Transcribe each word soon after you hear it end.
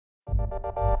In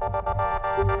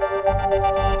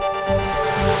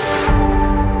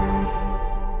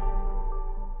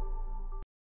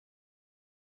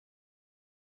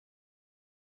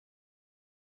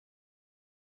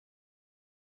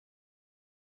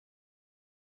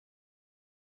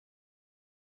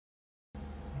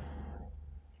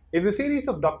the series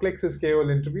of Docplexus KOL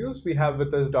interviews, we have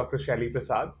with us Dr. Shailey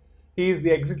Prasad. He is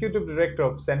the Executive Director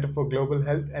of Center for Global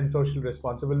Health and Social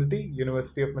Responsibility,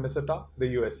 University of Minnesota, the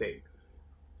USA.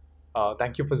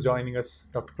 Thank you for joining us,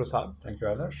 Dr. Prasad. Thank you,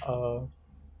 Adarsh.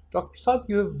 Dr. Prasad,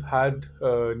 you have had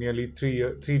nearly three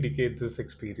decades'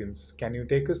 experience. Can you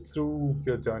take us through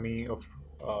your journey of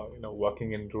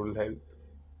working in rural health?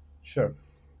 Sure.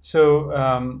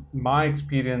 So my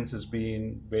experience has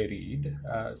been varied.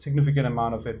 A significant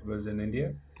amount of it was in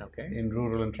India, in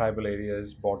rural and tribal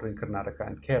areas bordering Karnataka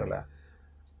and Kerala.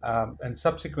 And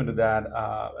subsequent to that,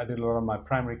 I did a lot of my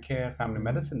primary care, family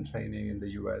medicine training in the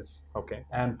US,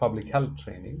 and public health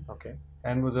training,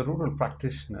 and was a rural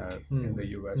practitioner in the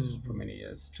US for many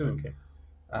years too.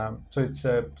 So it's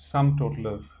a sum total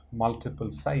of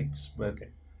multiple sites, but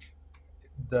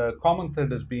the common thread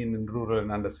has been in rural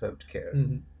and underserved care.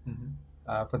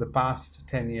 For the past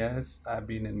 10 years, I've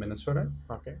been in Minnesota,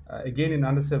 again in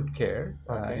underserved care,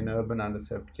 in urban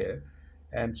underserved care,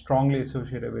 and strongly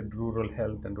associated with rural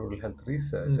health and rural health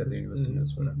research at the University of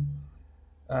Minnesota.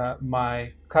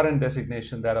 My current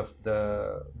designation, that of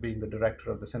being the director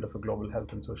of the Center for Global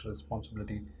Health and Social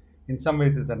Responsibility, in some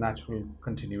ways is a natural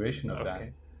continuation of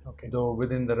that. Though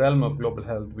within the realm of global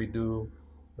health, we do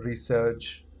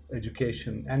research,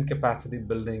 education, and capacity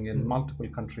building in multiple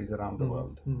countries around the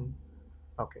world.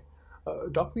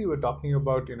 Doctor, you were talking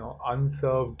about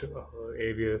unserved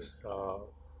areas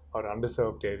or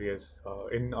underserved areas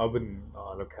in urban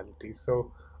localities.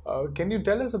 So, can you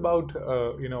tell us about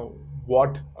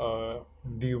what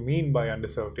do you mean by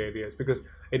underserved areas? Because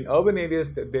in urban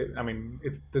areas,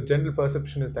 it's the general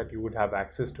perception is that you would have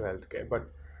access to healthcare, but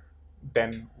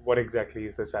then what exactly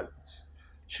is the challenge?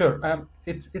 Sure.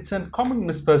 It's a common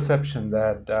misperception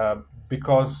that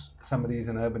because somebody is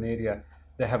in an urban area,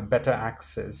 they have better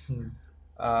access.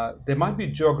 There might be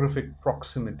geographic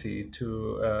proximity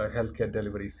to healthcare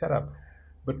delivery setup,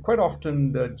 but quite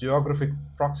often the geographic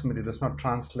proximity does not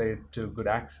translate to good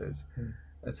access.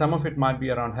 Some of it might be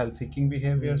around health-seeking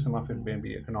behavior, some of it may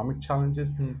be economic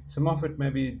challenges, some of it may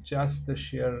be just the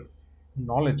sheer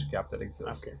knowledge gap that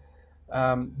exists.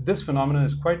 This phenomenon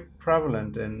is quite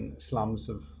prevalent in slums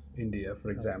of India, for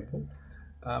example,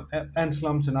 and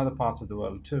slums in other parts of the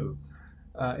world too.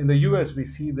 In the US, we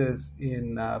see this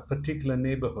in particular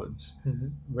neighborhoods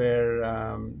where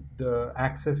the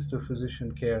access to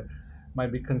physician care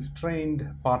might be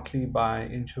constrained partly by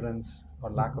insurance or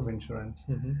lack of insurance.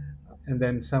 And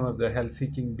then some of the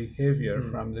health-seeking behavior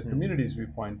from the community's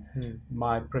viewpoint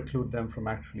might preclude them from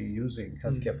actually using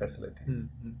healthcare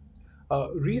facilities.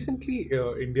 Recently,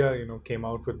 India, came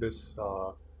out with this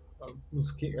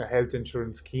health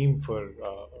insurance scheme for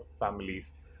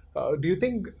families. Do you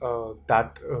think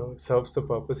that serves the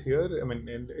purpose here? I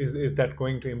mean, is that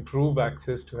going to improve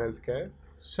access to healthcare?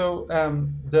 So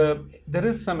there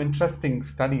is some interesting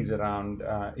studies around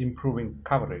improving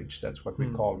coverage. That's what we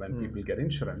call when people get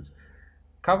insurance.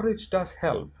 Coverage does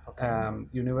help.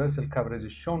 Universal coverage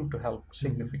is shown to help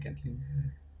significantly.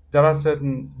 There are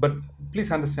certain, but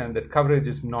please understand that coverage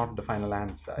is not the final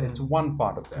answer. It's one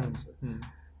part of the answer.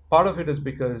 Part of it is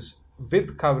because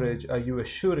with coverage, are you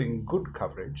assuring good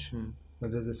coverage?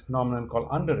 Because there's this phenomenon called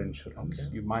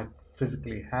underinsurance. You might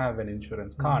physically have an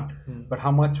insurance card, but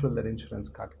how much will that insurance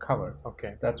card cover?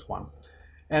 That's one.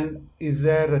 And is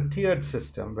there a tiered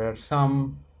system where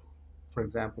some, for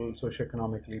example,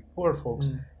 socioeconomically poor folks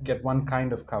get one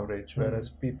kind of coverage, whereas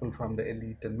people from the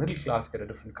elite and middle class get a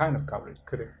different kind of coverage?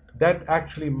 That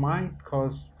actually might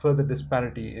cause further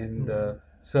disparity in the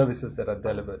services that are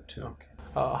delivered to.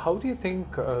 How do you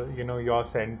think your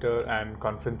center and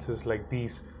conferences like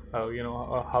these,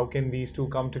 how can these two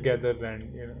come together and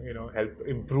help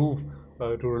improve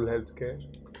rural healthcare?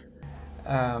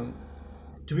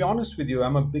 To be honest with you,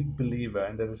 I'm a big believer,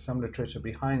 and there is some literature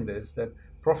behind this, that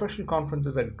professional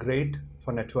conferences are great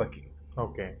for networking.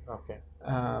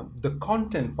 The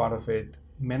content part of it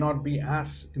may not be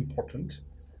as important,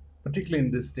 particularly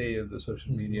in this day of the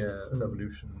social media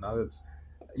revolution and others.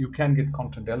 You can get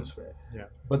content elsewhere.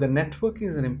 But the networking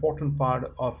is an important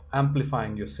part of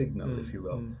amplifying your signal, if you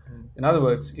will. In other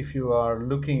words, if you are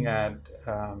looking at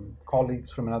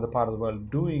colleagues from another part of the world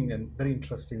doing a very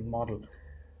interesting model,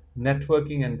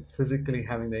 networking and physically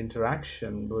having the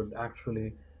interaction would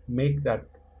actually make that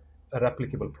a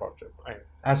replicable project,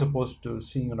 as opposed to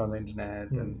seeing it on the internet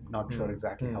and not sure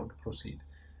exactly how to proceed.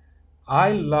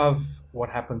 I love what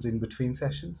happens in between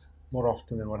sessions more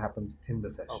often than what happens in the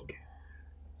session. Okay.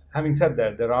 Having said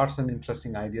that, there are some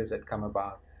interesting ideas that come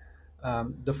about.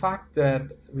 The fact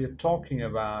that we are talking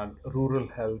about rural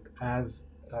health as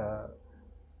a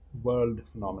world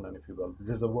phenomenon, if you will, this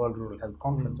is a World Rural Health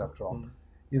Conference after all,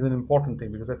 is an important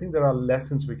thing, because I think there are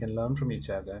lessons we can learn from each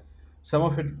other. Some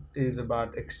of it is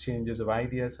about exchanges of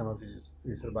ideas, some of it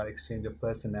is about exchange of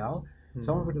personnel,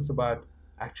 some of it is about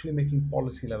actually making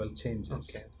policy level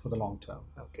changes for the long term.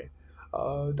 Okay.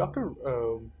 Doctor,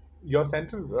 your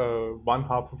center, one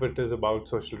half of it is about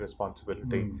social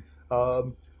responsibility.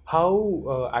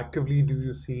 How actively do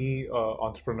you see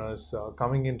entrepreneurs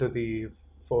coming into the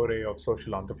foray of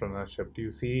social entrepreneurship? Do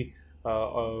you see,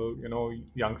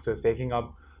 youngsters taking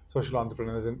up social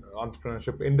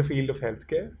entrepreneurship in the field of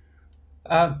healthcare?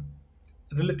 Uh,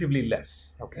 Relatively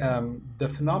less. Okay. The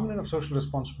phenomenon of social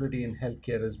responsibility in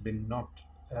healthcare has been not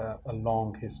a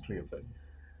long history of it.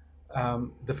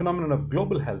 The phenomenon of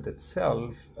global health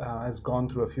itself has gone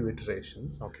through a few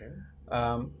iterations. Okay.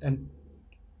 And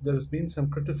there's been some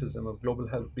criticism of global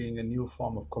health being a new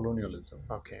form of colonialism.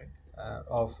 Okay.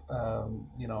 Of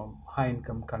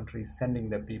high-income countries sending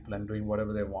their people and doing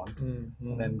whatever they want,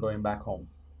 and then going back home,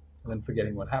 and then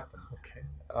forgetting what happened. Okay.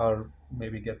 Or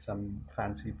maybe get some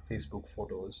fancy Facebook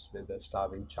photos with a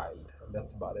starving child, and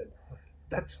that's about it.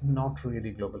 That's not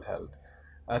really global health.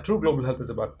 True global health is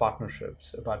about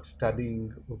partnerships, about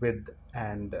studying with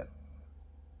and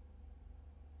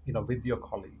with your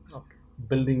colleagues,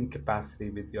 building capacity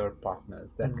with your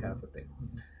partners, that kind of a thing.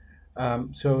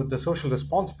 So the social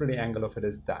responsibility angle of it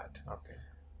is that. Okay.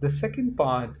 The second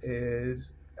part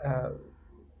is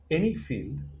any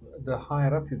field, the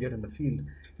higher up you get in the field,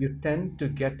 you tend to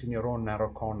get in your own narrow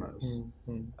corners.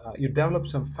 You develop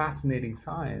some fascinating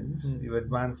science, you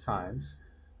advance science,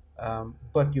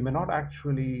 but you may not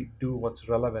actually do what's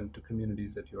relevant to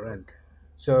communities that you're in.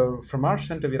 So from our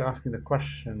center, we're asking the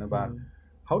question about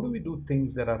how do we do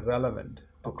things that are relevant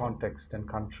to context and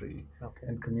country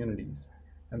and communities?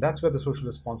 And that's where the social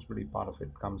responsibility part of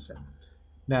it comes in.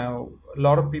 Now, a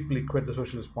lot of people equate the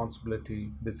social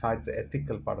responsibility, besides the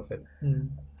ethical part of it,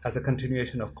 as a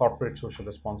continuation of corporate social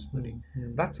responsibility.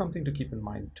 That's something to keep in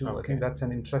mind too. I think that's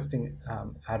an interesting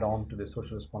add-on to the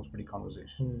social responsibility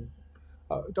conversation.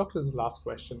 Doctor, the last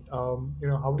question.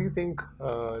 How do you think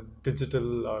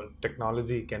digital or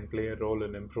technology can play a role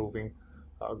in improving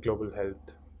global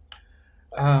health?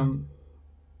 I'm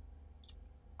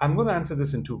going to answer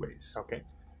this in two ways. Okay.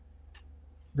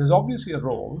 There's obviously a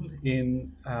role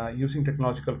in using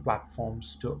technological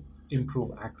platforms to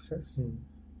improve access,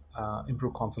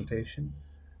 improve consultation.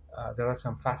 There are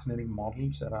some fascinating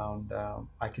models around.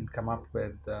 I can come up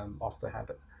with off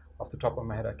the top of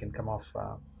my head. I can come off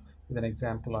with an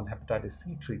example on hepatitis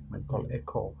C treatment called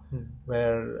ECHO,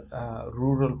 where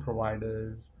rural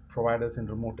providers in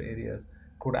remote areas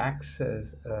could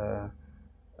access a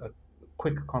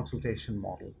quick consultation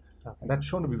model. And that's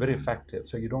shown to be very effective.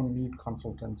 So you don't need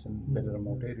consultants in very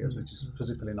remote areas, which is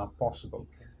physically not possible.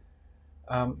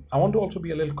 I want to also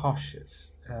be a little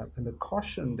cautious. And the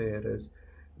caution there is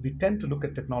we tend to look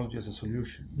at technology as a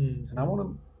solution. And I want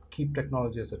to keep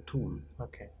technology as a tool.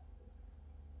 Okay.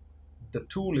 The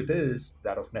tool it is,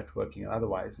 that of networking and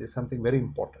otherwise, is something very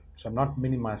important. So I'm not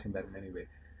minimizing that in any way.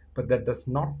 But that does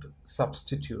not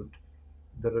substitute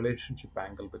the relationship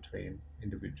angle between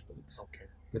individuals. Okay.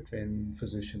 Between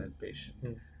physician and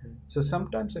patient. So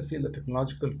sometimes I feel the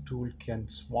technological tool can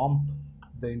swamp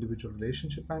the individual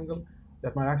relationship angle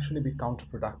that might actually be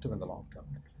counterproductive in the long term.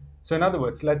 So in other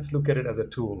words, let's look at it as a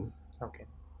tool. Okay.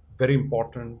 Very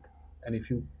important. And if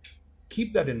you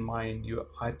keep that in mind,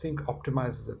 I think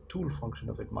optimizes the tool function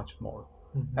of it much more,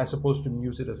 as opposed to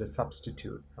use it as a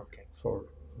substitute for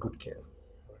good care.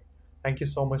 Thank you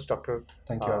so much, Doctor.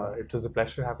 Thank you. It was a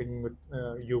pleasure having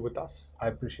you with us. I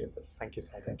appreciate this. Thank you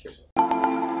so much. Thank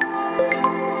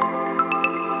you.